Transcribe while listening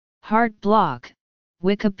Heart block,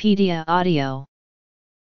 Wikipedia audio.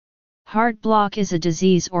 Heart block is a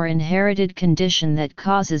disease or inherited condition that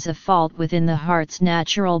causes a fault within the heart's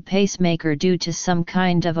natural pacemaker due to some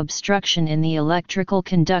kind of obstruction in the electrical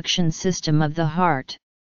conduction system of the heart.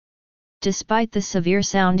 Despite the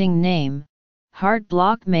severe-sounding name, heart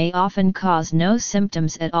block may often cause no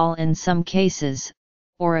symptoms at all in some cases,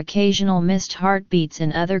 or occasional missed heartbeats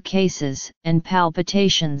in other cases, and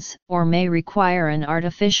palpitations, or may require an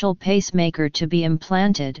artificial pacemaker to be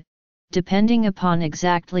implanted, depending upon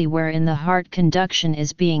exactly where in the heart conduction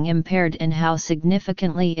is being impaired and how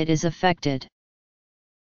significantly it is affected.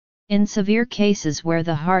 In severe cases where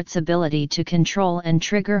the heart's ability to control and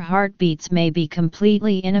trigger heartbeats may be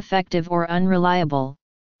completely ineffective or unreliable,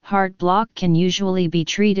 heart block can usually be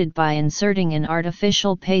treated by inserting an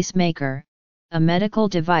artificial pacemaker, a medical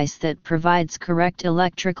device that provides correct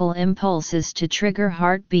electrical impulses to trigger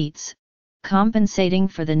heartbeats, compensating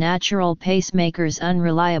for the natural pacemaker's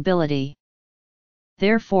unreliability.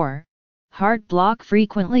 Therefore, heart block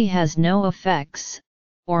frequently has no effects,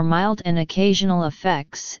 or mild and occasional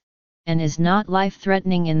effects, and is not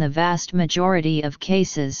life-threatening in the vast majority of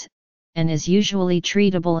cases, and is usually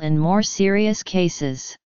treatable in more serious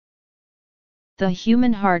cases. The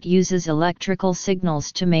human heart uses electrical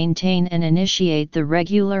signals to maintain and initiate the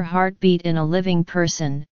regular heartbeat in a living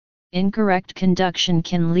person. Incorrect conduction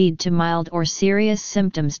can lead to mild or serious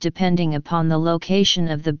symptoms depending upon the location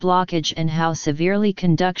of the blockage and how severely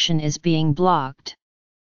conduction is being blocked.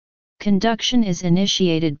 Conduction is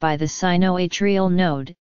initiated by the sinoatrial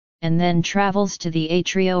node, and then travels to the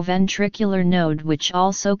atrioventricular node, which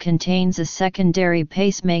also contains a secondary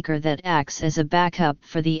pacemaker that acts as a backup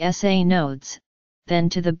for the SA nodes, then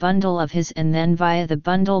to the bundle of His, and then via the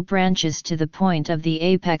bundle branches to the point of the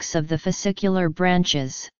apex of the fascicular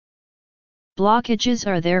branches. Blockages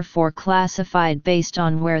are therefore classified based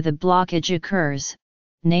on where the blockage occurs,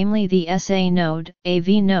 namely the SA node, AV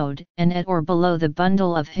node, and at or below the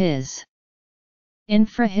bundle of His.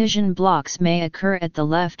 Infrahision blocks may occur at the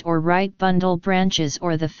left or right bundle branches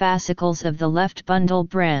or the fascicles of the left bundle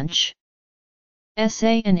branch.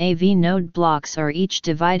 SA and AV node blocks are each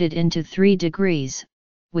divided into 3 degrees,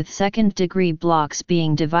 with second-degree blocks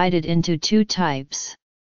being divided into 2 types.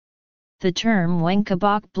 The term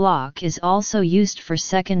Wenckebach block is also used for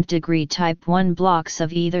second-degree type 1 blocks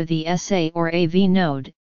of either the SA or AV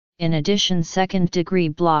node. In addition, second-degree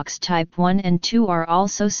blocks type 1 and 2 are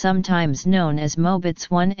also sometimes known as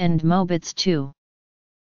Mobitz 1 and Mobitz 2.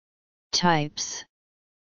 Types.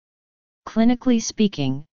 Clinically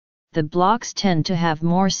speaking, the blocks tend to have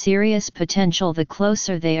more serious potential the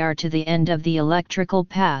closer they are to the end of the electrical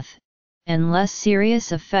path, and less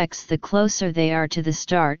serious effects the closer they are to the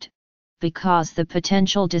start, because the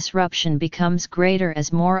potential disruption becomes greater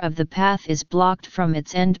as more of the path is blocked from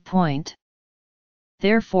its end point.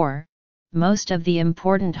 Therefore, most of the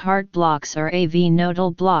important heart blocks are AV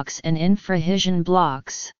nodal blocks and infrahision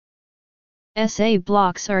blocks. SA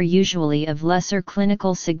blocks are usually of lesser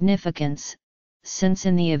clinical significance, since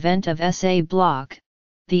in the event of SA block,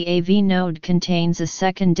 the AV node contains a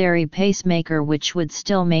secondary pacemaker which would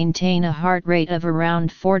still maintain a heart rate of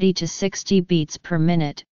around 40 to 60 beats per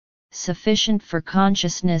minute, sufficient for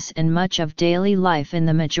consciousness and much of daily life in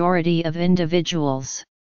the majority of individuals.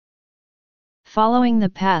 Following the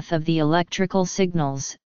path of the electrical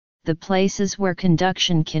signals, the places where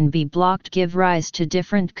conduction can be blocked give rise to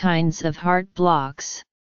different kinds of heart blocks.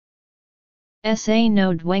 SA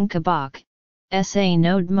node Wenckebach, SA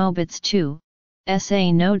node Mobitz 2,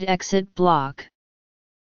 SA node exit block.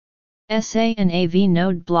 SA and AV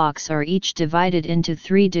node blocks are each divided into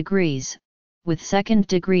 3 degrees, with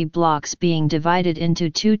second-degree blocks being divided into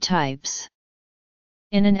 2 types.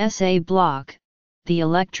 In an SA block, the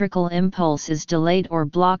electrical impulse is delayed or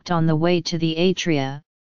blocked on the way to the atria,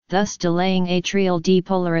 thus delaying atrial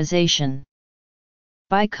depolarization.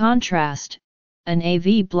 By contrast, an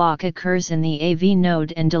AV block occurs in the AV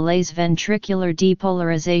node and delays ventricular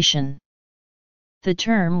depolarization. The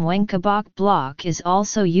term Wenckebach block is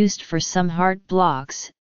also used for some heart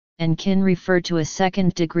blocks, and can refer to a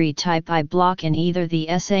second-degree type I block in either the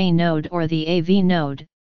SA node or the AV node.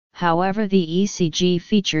 However, the ECG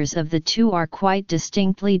features of the two are quite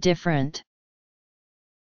distinctly different.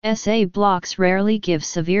 SA blocks rarely give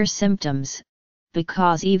severe symptoms,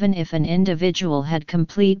 because even if an individual had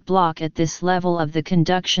complete block at this level of the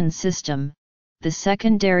conduction system, the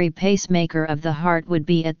secondary pacemaker of the heart would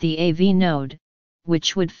be at the AV node,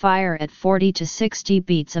 which would fire at 40 to 60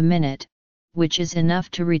 beats a minute, which is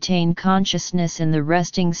enough to retain consciousness in the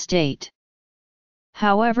resting state.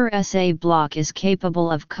 However, SA block is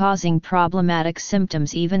capable of causing problematic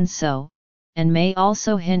symptoms even so, and may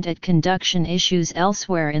also hint at conduction issues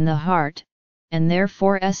elsewhere in the heart, and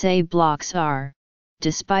therefore SA blocks are,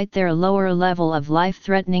 despite their lower level of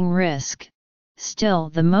life-threatening risk, still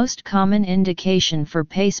the most common indication for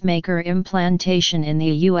pacemaker implantation in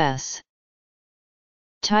the U.S.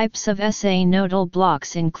 Types of SA nodal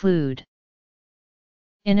blocks include: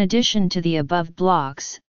 in addition to the above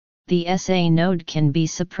blocks, the SA node can be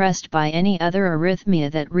suppressed by any other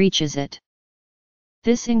arrhythmia that reaches it.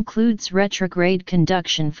 This includes retrograde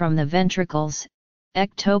conduction from the ventricles,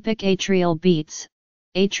 ectopic atrial beats,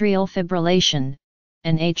 atrial fibrillation,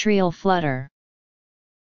 and atrial flutter.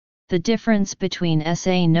 The difference between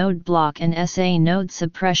SA node block and SA node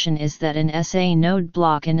suppression is that in SA node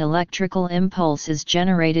block an electrical impulse is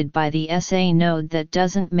generated by the SA node that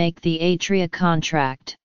doesn't make the atria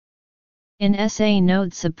contract. In SA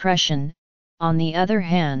node suppression, on the other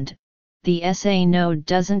hand, the SA node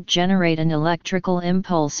doesn't generate an electrical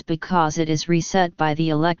impulse because it is reset by the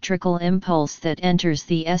electrical impulse that enters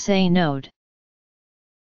the SA node.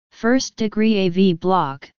 First degree AV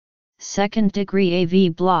block, second degree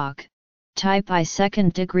AV block, type I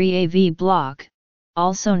second degree AV block,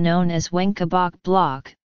 also known as Wenckebach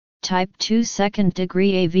block, type 2 second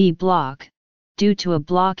degree AV block, due to a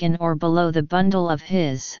block in or below the bundle of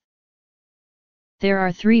His. There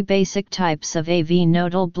are three basic types of AV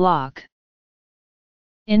nodal block.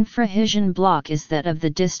 Infrahision block is that of the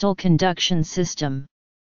distal conduction system.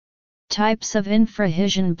 Types of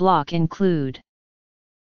infrahision block include: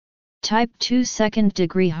 Type 2 second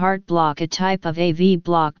degree heart block, a type of AV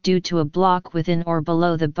block due to a block within or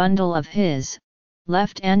below the bundle of His,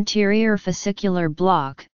 left anterior fascicular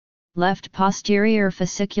block, left posterior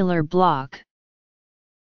fascicular block.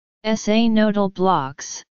 SA nodal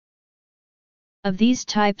blocks. Of these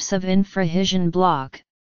types of infrahision block,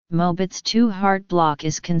 Mobitz 2 heart block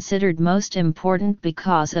is considered most important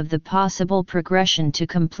because of the possible progression to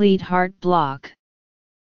complete heart block.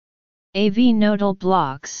 AV nodal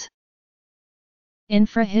blocks.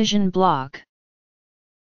 Infrahision block.